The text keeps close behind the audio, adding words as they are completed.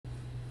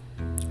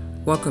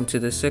Welcome to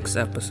the 6th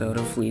episode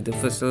of Flee the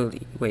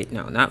Facility. Wait,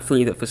 no, not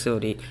Flee the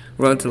Facility.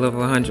 Road to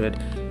level 100.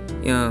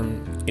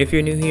 If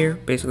you're new here,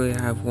 basically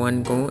I have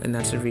one goal, and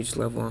that's to reach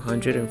level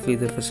 100 and flee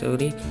the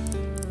facility.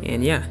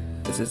 And yeah,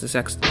 this is the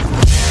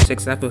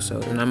sixth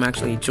episode, and I'm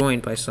actually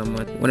joined by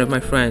someone. One of my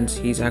friends.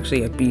 He's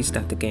actually a beast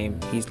at the game.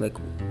 He's like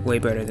way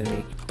better than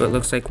me. But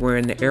looks like we're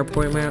in the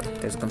airport map.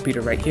 There's a computer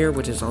right here,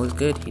 which is always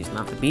good. He's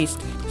not the beast,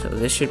 so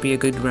this should be a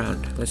good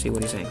round. Let's see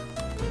what he's saying.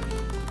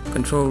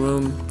 Control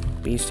room.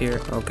 Beast here.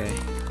 Okay,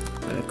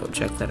 I'm gonna go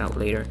check that out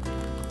later.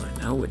 Right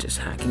now we're just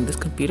hacking this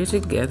computer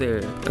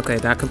together. Okay,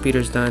 that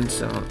computer's done,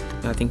 so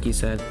I think he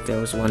said there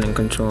was one in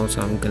control,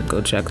 so I'm gonna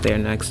go check there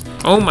next.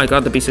 Oh my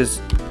god, the beast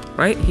is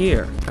right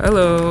here.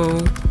 Hello.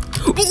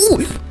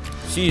 Ooh!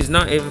 She's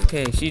not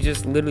AFK, she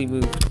just literally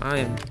moved. I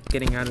am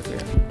getting out of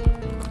here.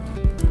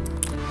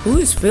 Who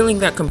is filling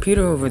that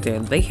computer over there?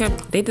 They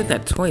did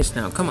that twice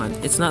now. Come on,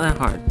 it's not that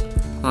hard.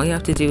 All you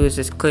have to do is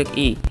just click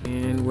E,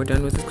 and we're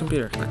done with this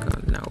computer.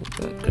 Now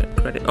won't get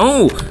credit.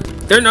 Oh,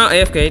 they're not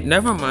AFK.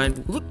 Never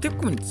mind. Look, they're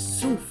going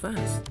so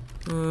fast.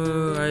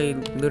 I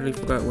literally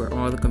forgot where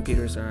all the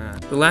computers are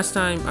at. The last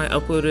time I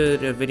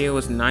uploaded a video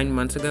was 9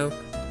 months ago,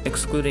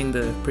 excluding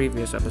the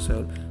previous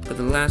episode. But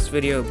the last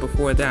video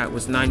before that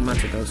was 9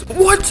 months ago. So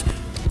what?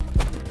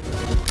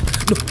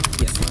 No.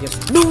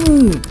 Yes. No.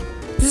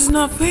 This is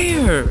not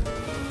fair.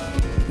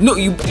 No,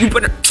 you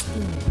better.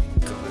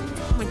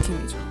 My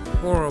teammates are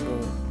horrible.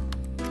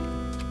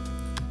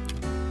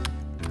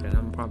 And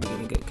I'm probably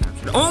gonna get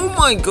captured. Oh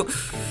my god!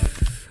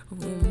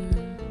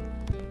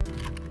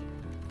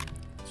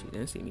 She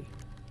didn't see me.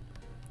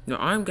 No,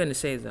 I'm gonna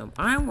save them.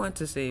 I want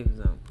to save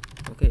them.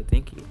 Okay,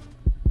 thank you.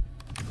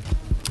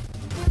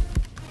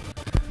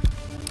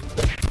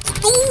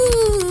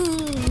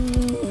 Ooh!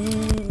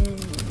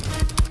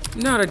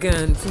 Not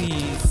again,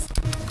 please.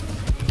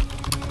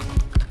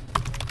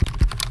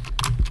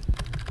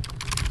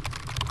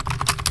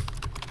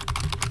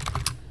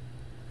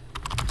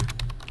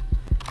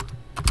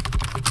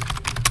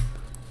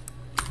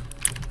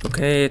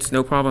 Okay, it's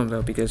no problem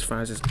though, because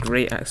Franz is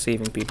great at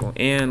saving people,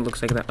 and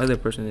looks like that other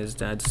person is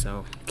dead,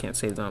 so can't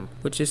save them,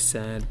 which is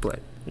sad,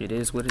 but it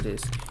is what it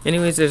is.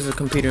 Anyways, there's a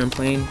computer in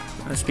plane,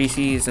 a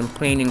species in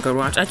plane in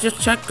garage. I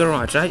just checked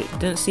garage, I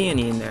didn't see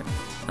any in there,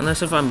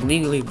 unless if I'm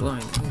legally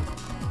blind.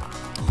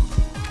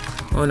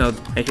 Oh no,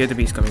 I hear the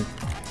beast coming.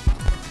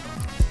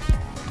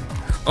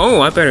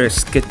 Oh, I better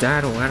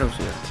skedaddle out of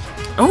here.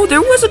 Oh,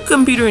 there was a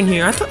computer in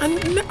here.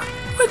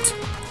 What?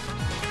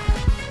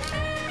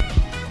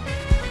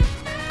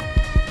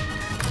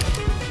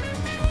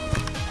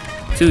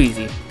 Too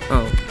easy.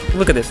 Oh,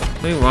 look at this.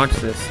 Let me watch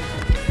this.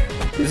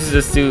 This is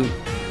just too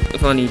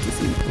funny to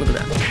see. Look at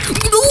that.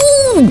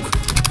 No!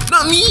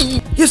 Not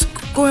me! Yes,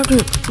 go after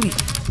him, please.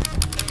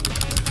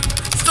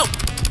 Stop!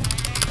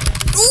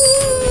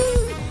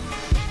 Ooh!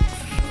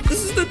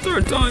 This is the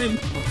third time.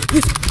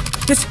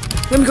 Yes,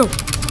 let me go.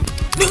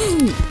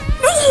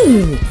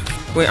 No!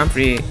 Wait, I'm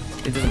free.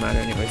 It doesn't matter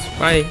anyways.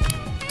 Bye.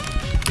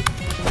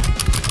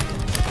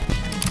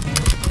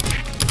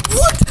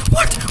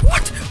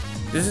 What?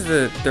 This is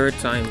the third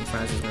time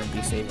Franz is going to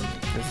be saving me.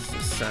 This is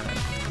just sad.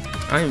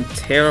 I am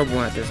terrible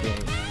at this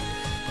game.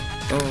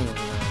 Oh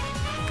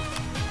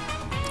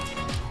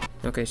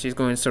no. Okay, she's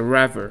going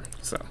forever,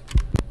 so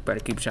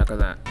better keep track of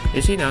that.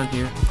 Is she down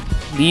here?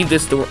 Leave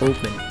this door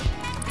open.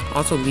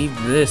 Also leave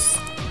this.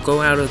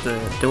 Go out of the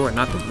door,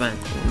 not the vent,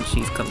 when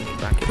she's coming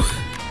back here.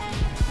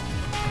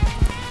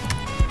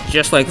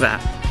 Just like that.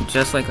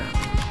 Just like that.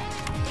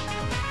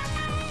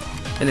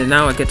 And then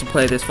now I get to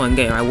play this fun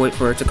game. I wait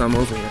for her to come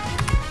over here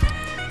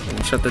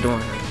and shut the door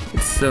on her.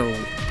 It's so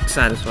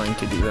satisfying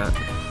to do that.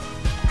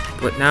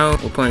 But now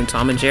we're playing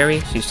Tom and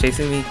Jerry. She's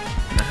chasing me,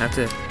 and I have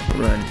to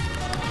run.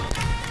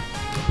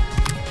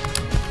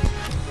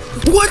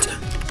 What?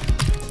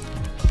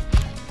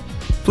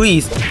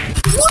 Please.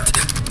 What?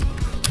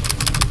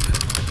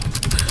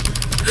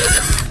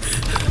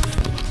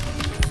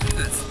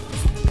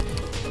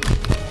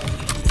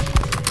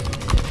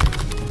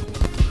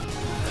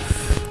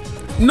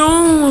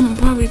 No, I'm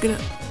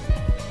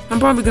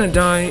probably gonna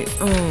die.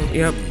 Oh,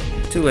 yep.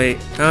 Too late.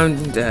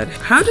 I'm dead.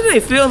 How did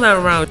I feel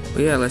that round?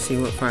 But yeah, let's see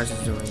what Franz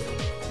is doing.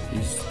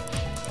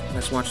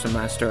 Let's watch the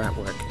master at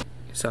work.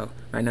 So,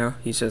 right now,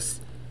 he's just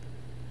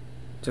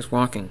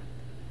walking.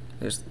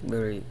 There's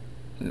literally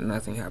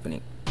nothing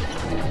happening.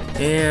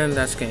 And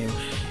that's game.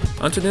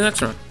 On to the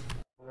next one.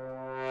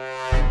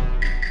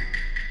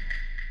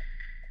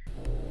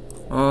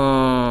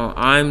 Oh,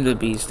 I'm the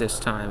beast this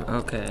time.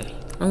 Okay.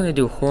 I'm gonna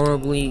do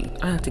horribly.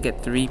 I have to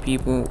get 3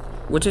 people,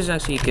 which is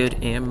actually good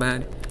and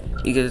bad,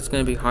 because it's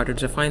gonna be harder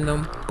to find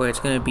them, but it's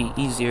gonna be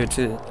easier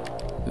to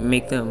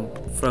make them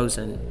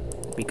frozen,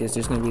 because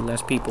there's gonna be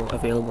less people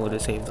available to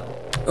save them.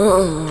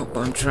 Oh,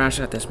 I'm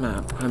trash at this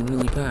map. I'm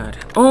really bad.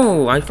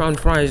 Oh, I found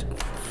Franz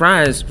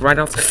right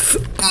off.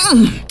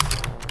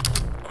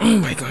 Oh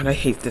my god, I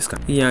hate this guy.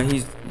 Yeah,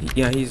 he's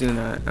doing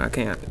that. I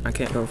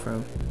can't go for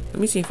him. Let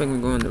me see if I can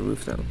go on the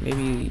roof though.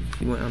 Maybe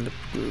he went on the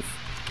roof.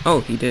 Oh,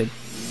 he did.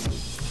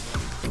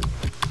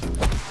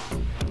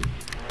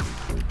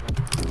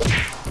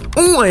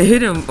 Oh, I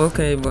hit him.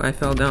 Okay, but I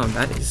fell down.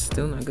 That is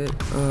still not good.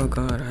 Oh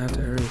god, I have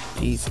to hurry.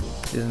 Jeez,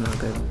 this is not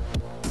good.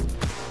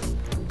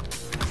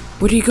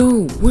 Where'd he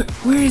go?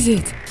 Where is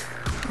it?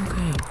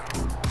 Okay.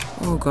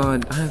 Oh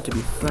god, I have to be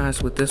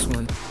fast with this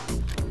one.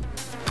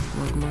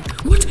 Come on.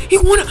 What? He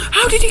won?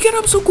 How did he get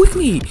up so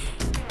quickly?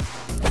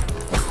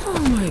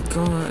 Oh my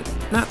god,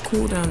 that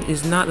cooldown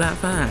is not that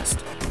fast.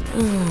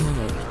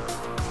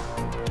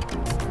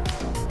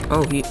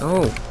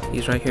 Oh,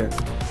 he's right here.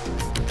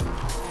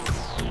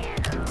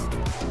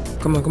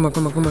 Come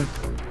on.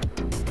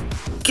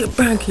 Get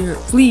back here,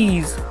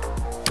 please.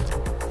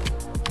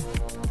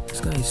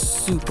 This guy is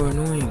super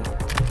annoying.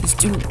 He's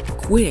too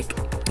quick.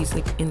 He's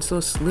like so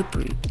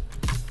slippery.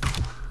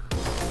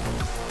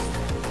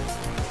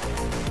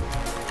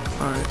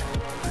 Alright.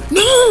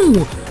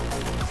 No!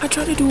 I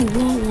tried to do a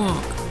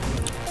wall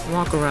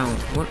walk around.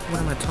 What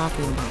am I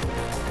talking about?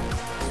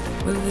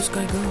 Where did this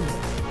guy go?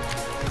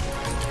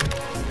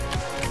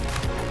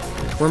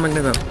 Where am I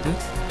gonna go?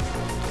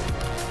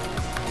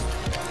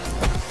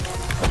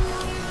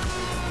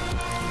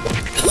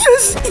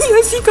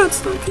 Yes, he got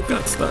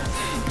stuck.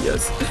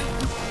 Yes.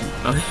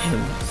 I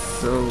am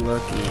so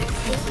lucky.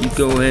 You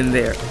go in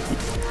there.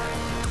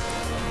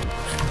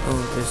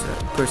 Oh, there's a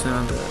person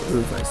on the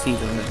roof. I see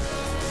them there.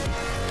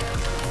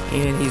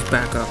 And he's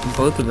back up.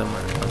 Both of them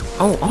are up.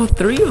 Oh, all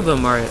three of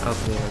them are up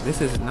there.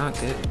 This is not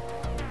good.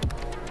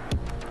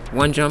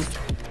 One jumped.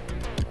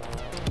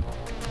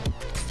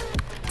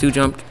 Two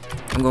jumped.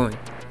 I'm going.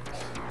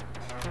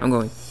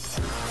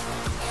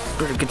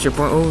 Better get your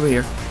butt over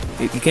here.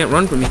 You can't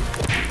run from me.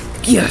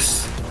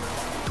 Yes!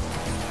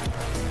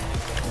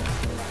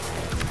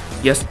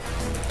 Yes.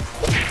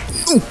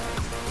 Ooh.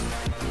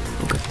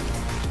 Okay.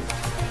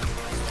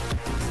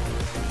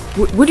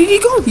 Where did he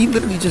go? He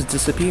literally just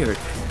disappeared.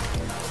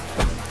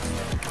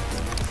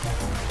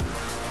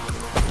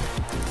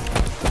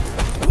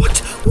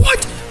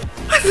 What?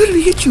 I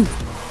literally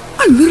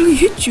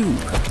hit you.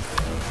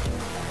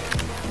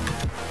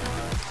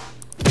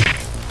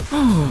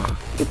 Oh,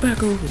 get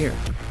back over here.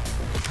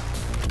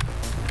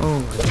 Oh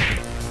my god.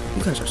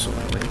 You guys are so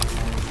annoying.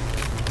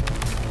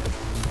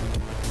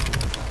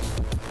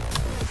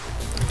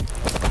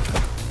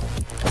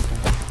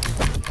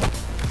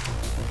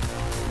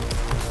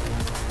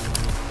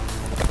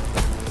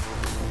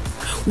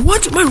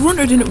 What? My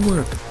runner didn't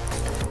work.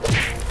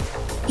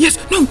 Yes,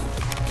 no.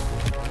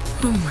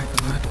 Oh my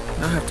god.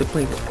 I have to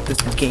play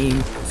this game.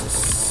 This is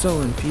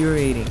so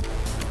infuriating.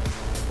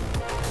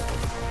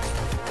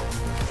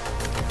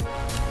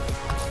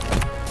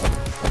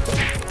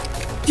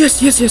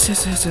 Yes,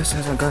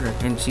 I got her,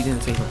 and she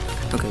didn't save her.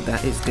 Okay,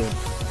 that is good.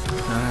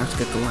 Now I have to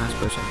get the last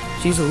person.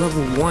 She's a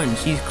level 1.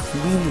 She's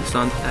clueless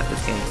at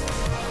this game.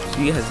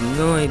 She has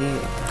no idea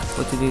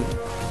what to do.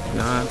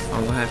 Now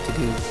all I have to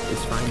do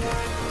is find her.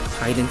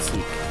 Hide and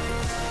seek.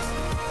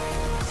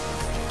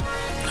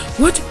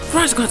 What?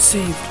 Fries got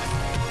saved.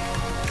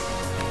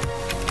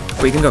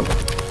 Where you can go?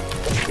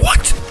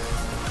 What?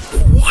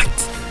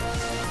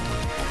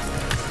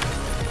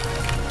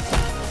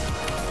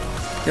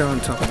 They're on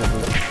top of the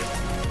roof.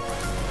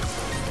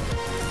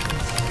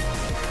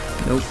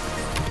 Nope.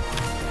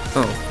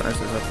 Oh, Flash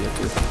is up here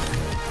too.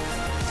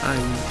 I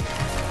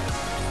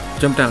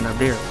jump down up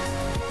there.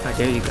 I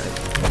dare you guys.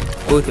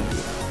 Both of you.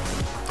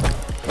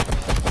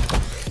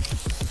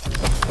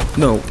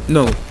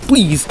 No,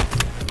 please.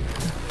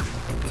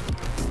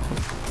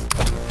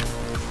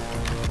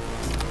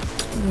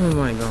 Oh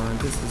my god,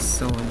 this is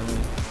so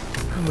annoying.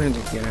 I'm gonna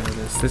just get out of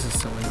this. This is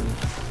so annoying.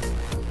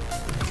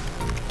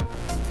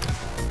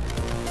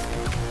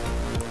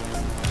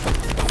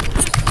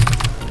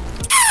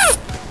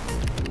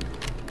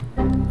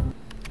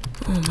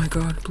 Oh my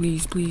god,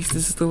 please.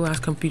 This is the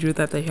last computer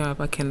that they have.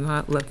 I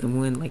cannot let them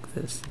win like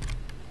this.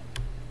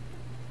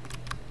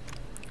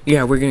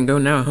 Yeah, we're gonna go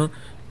now, huh?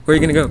 Where are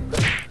you gonna go?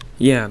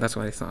 Yeah, that's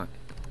what I thought.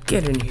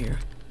 Get in here.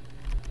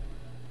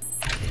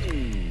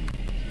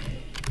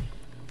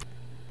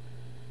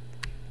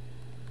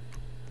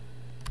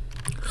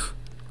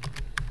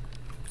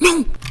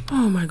 No!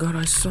 Oh my god,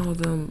 I saw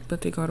them,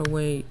 but they got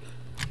away.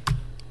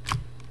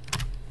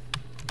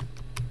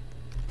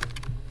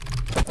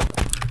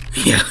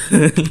 Yeah,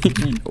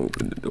 he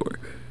opened the door.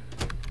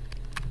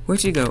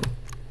 Where'd she go?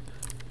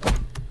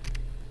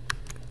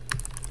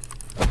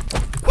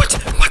 What?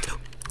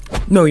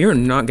 No, you're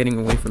not getting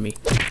away from me.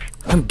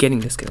 I'm getting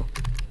this kill.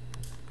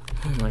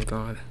 Oh my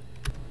god.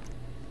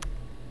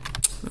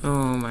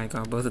 Oh my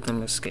god, both of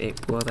them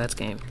escaped. Well, that's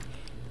game.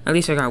 At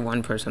least I got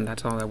one person,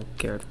 that's all I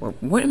cared for.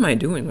 What am I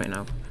doing right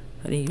now?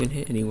 I didn't even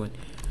hit anyone.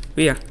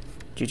 But yeah,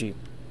 GG.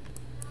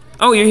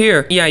 Oh, you're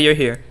here. Yeah, you're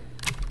here.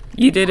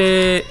 You did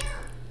it.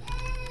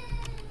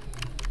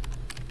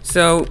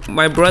 So,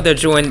 my brother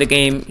joined the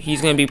game.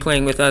 He's gonna be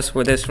playing with us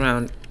for this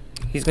round.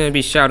 He's gonna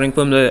be shouting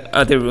from the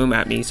other room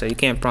at me, so you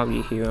can't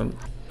probably hear him.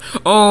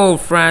 Oh,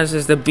 Fraz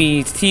is the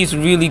beast. He's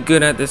really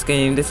good at this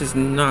game. This is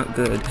not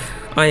good.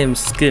 I am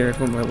scared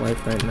for my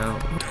life right now.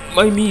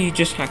 By me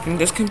just hacking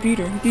this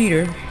computer.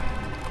 Did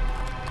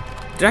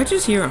I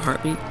just hear a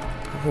heartbeat?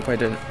 I hope I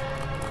didn't.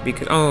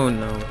 Because, oh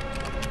no.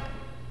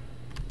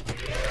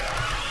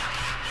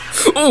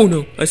 Oh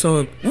no, I saw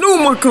him. No,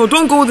 Marco,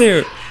 don't go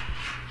there.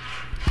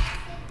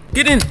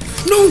 Get in.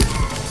 No.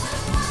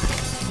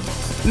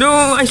 No,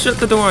 I shut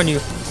the door on you.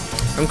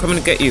 I'm coming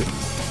to get you.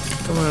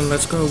 Come on,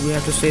 let's go. We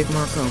have to save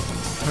Marco,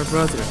 our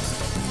brother.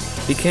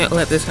 We can't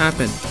let this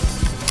happen.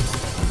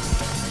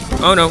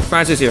 Oh no,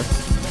 Franz is here.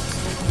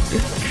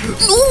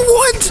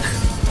 What?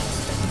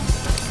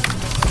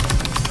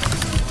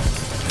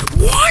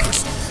 What?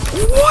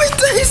 What?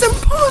 That is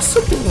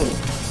impossible.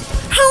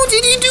 How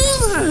did he do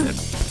that?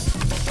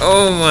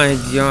 Oh my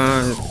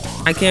god.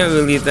 I can't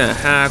believe that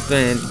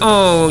happened.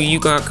 Oh, you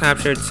got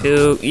captured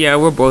too. Yeah,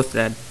 we're both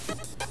dead.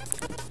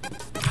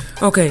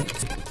 Okay.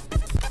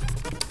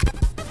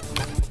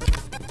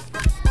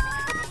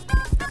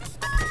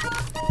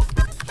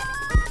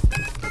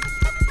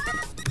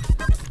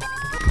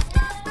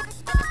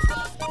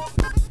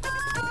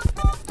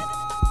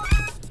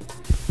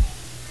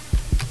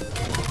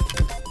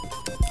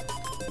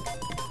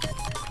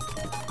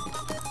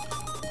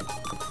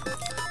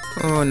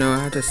 Oh no, I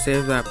have to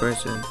save that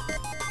person.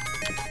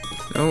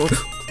 No.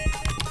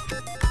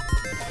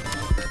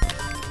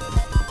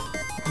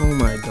 Oh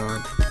my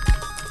god.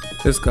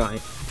 This guy.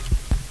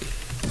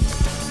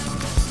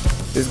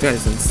 This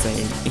guy's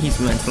insane. He's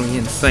mentally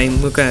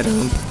insane. Look at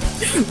him.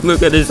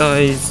 Look at his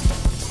eyes.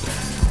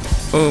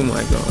 Oh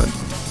my god.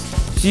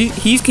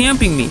 He's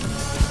camping me.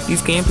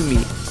 He's camping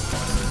me.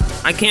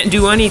 I can't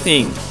do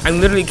anything. I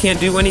literally can't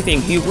do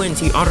anything. He wins.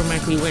 He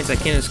automatically wins. I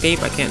can't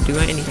escape. I can't do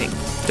anything.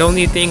 The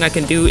only thing I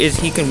can do is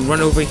he can run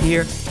over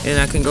here and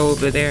I can go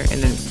over there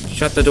and then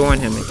shut the door on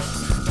him.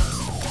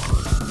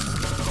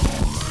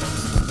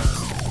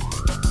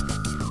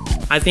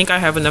 I think I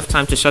have enough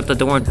time to shut the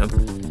door on him.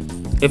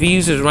 If he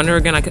uses runner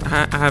again, I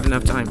have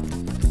enough time.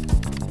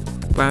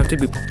 But I have to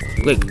be,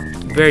 like,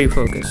 very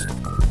focused.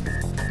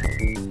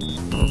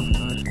 Oh my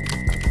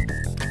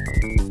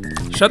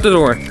god. Shut the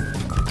door.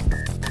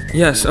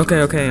 Yes,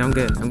 okay, I'm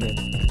good.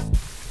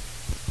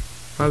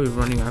 Probably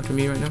running after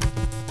me right now.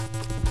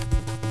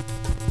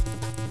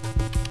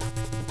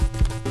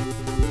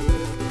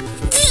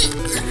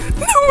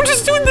 No, we're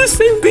just doing the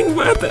same thing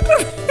but at the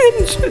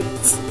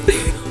entrance.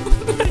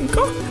 Oh my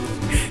god.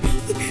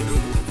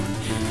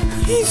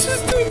 He's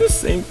just doing the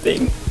same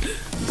thing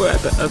but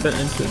at the other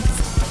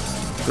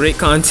entrance. Great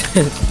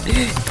content.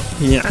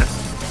 Yeah.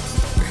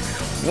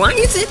 Why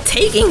is it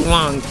taking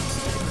long?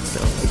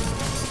 So,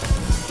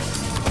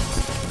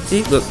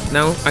 see, look,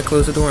 now I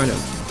close the door on him.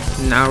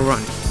 Now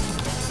run.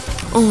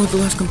 Oh, the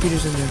last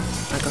computer's in there.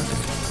 I got this.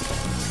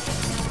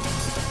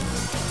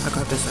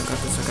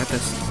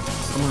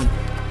 Come on.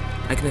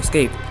 I can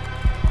escape.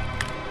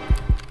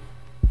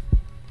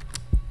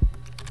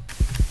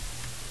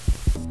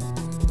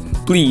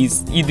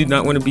 Please, you do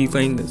not want to be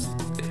playing this.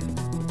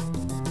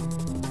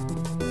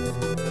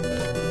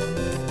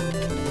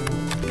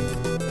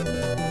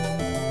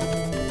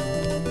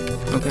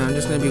 Okay, I'm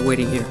just gonna be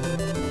waiting here.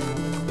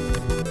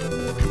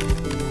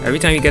 Every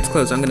time he gets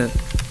close, I'm gonna...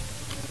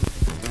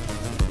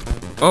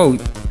 Oh!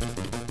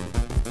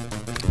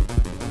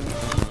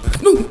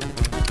 No!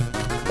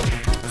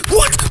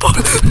 What? Oh,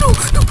 no!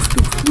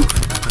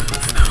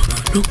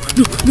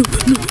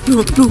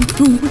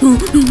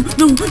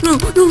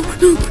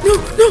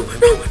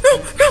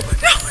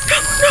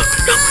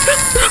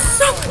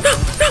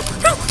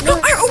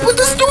 I opened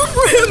this door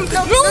for him!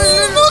 No,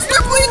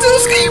 stop playing to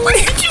escape! I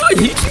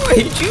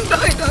hate you!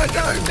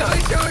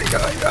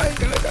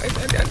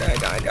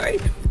 Die!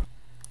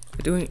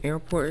 We're doing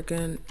airport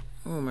again?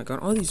 Oh my god,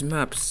 all these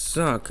maps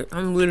suck.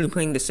 I'm literally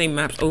playing the same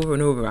maps over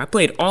and over. I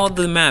played all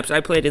the maps I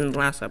played in the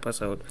last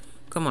episode.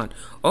 Come on.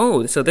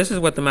 Oh, so this is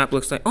what the map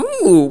looks like.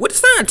 Oh, what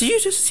is that? Did you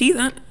just see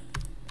that?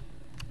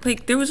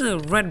 Like, there was a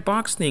red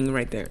box thing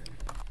right there.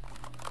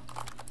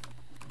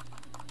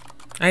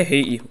 I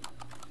hate you.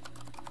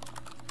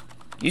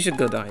 You should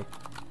go die.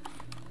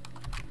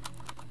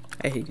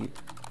 I hate you.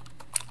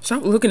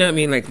 Stop looking at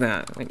me like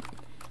that. Like,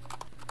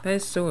 that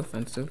is so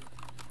offensive.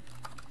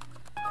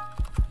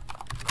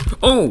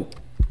 Oh!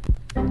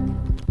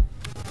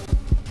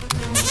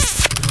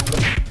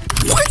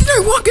 Why did I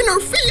walk in her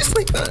face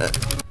like that?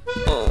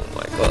 Oh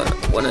my god,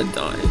 I wanna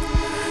die.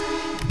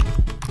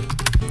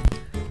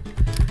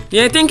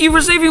 Yeah, thank you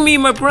for saving me.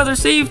 My brother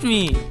saved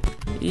me.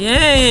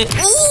 Yay!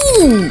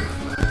 Ooh!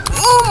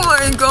 Oh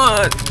my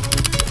god!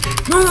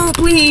 No,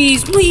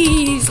 please!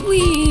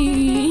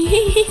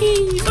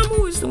 I'm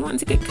always the one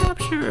to get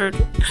captured.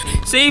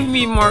 Save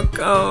me,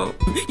 Marco.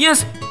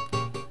 Yes!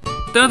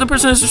 The other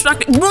person is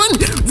distracted.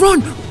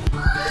 Run!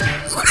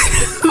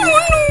 No.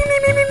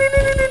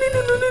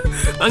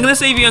 I'm gonna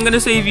save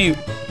you.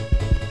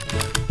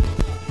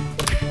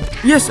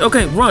 Yes,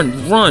 okay, run.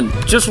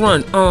 Just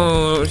run.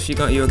 Oh, she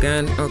got you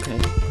again. Okay.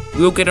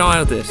 We'll get out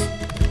of this.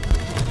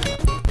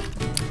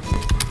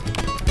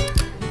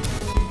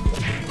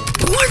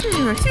 What?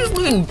 She was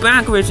moving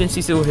backwards and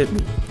she still hit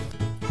me.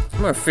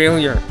 I'm a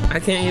failure. I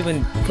can't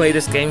even play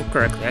this game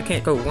correctly. I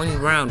can't go one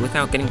round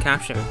without getting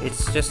captured.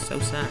 It's just so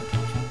sad.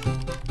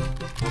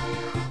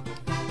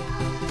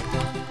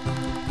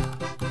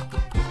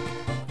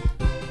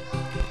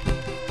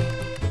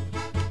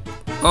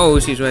 Oh,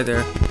 she's right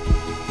there.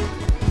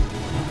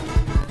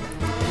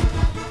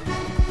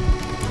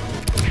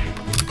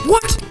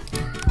 What?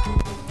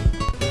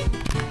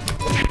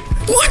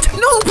 What?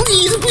 No,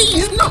 please,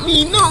 please, not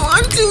me. No,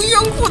 I'm too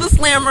young for the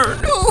slammer.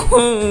 No.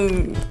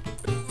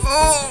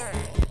 Oh.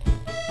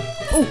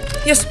 Oh,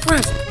 yes,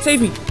 Fraz,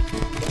 save me.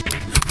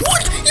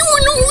 What? You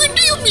were nowhere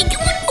near me. You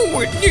were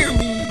nowhere near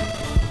me.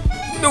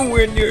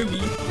 Nowhere near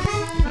me.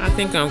 I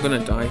think I'm gonna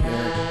die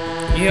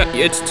here. Yeah,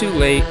 it's too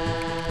late.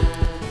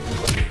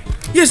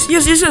 Yes,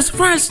 yes, yes, yes,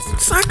 Fraz,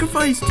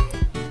 sacrificed.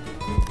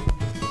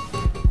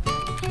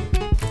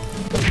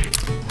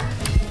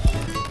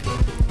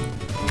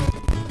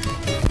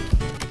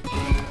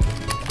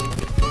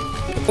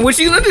 What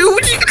you gonna do?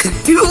 What you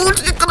gonna do?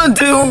 What you gonna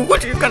do?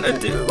 What you gonna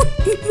do?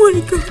 Oh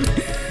my god.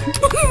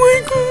 Oh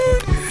my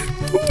god.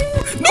 Oh.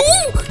 No!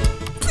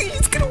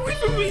 Please get away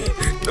from me.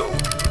 No.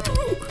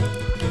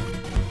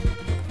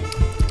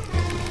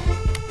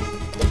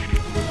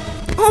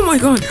 Oh my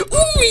god.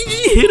 Oh,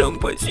 he hit him,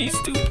 but he's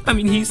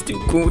too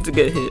cool to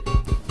get hit.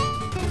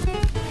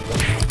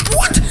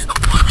 What?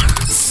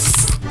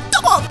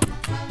 Stop!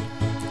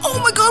 Oh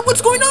my god,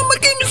 what's going on? My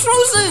game is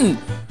frozen.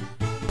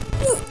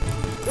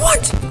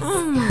 What?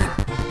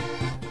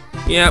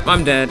 Yep,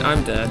 I'm dead.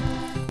 I'm dead.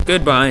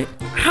 Goodbye.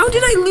 How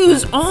did I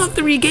lose all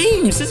 3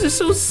 games? This is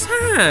so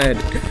sad.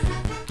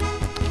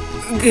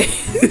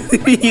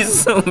 He's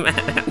so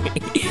mad at me.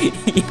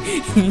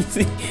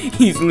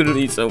 He's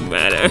literally so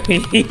mad at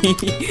me.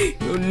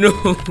 Oh no.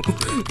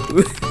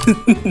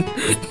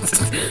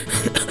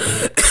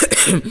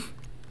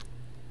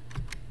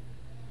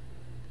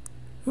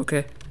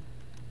 Okay.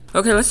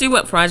 Okay, let's see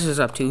what Fraz is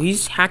up to.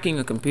 He's hacking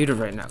a computer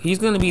right now. He's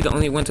gonna be the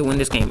only one to win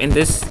this game. And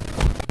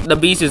the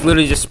beast is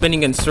literally just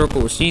spinning in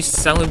circles. She's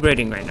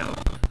celebrating right now.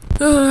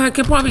 I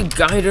could probably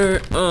guide her.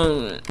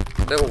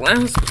 The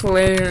last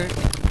player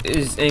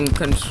is in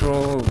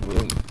control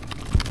room.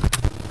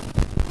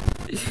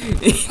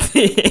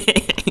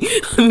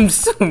 I'm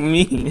so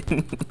mean.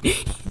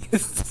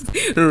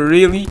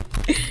 Really?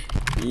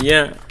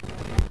 Yeah.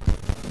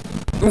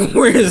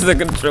 Where's the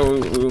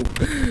control room?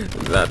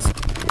 That's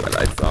what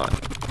I thought.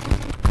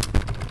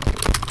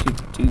 To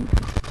do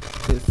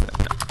this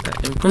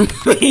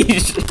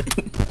information.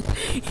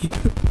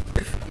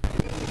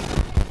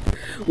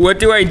 What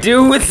do I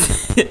do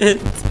with it?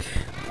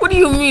 What do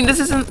you mean? This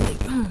isn't like...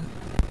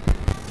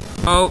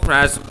 Oh,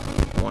 Fraz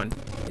won.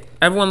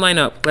 Everyone line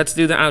up. Let's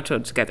do the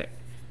outro together.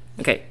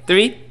 Okay,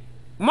 3.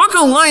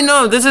 Marco, line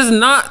up. This is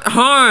not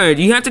hard.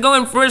 You have to go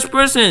in first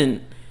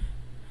person.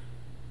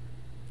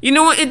 You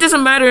know what? It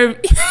doesn't matter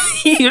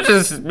if you're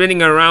just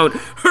spinning around.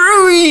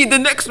 Hurry! The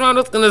next round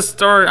is gonna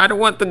start. I don't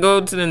want to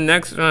go to the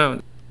next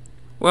round.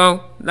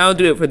 Well, that'll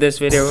do it for this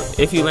video.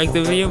 If you like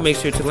the video, make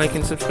sure to like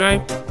and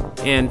subscribe.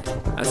 And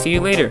I'll see you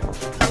later.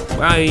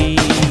 Bye!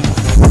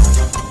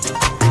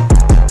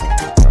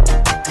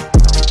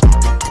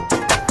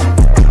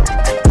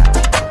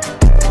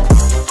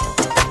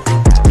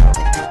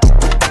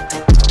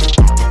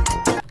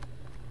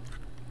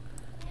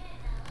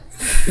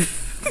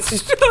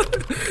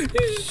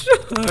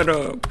 Shut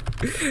up.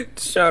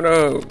 Shut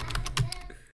up.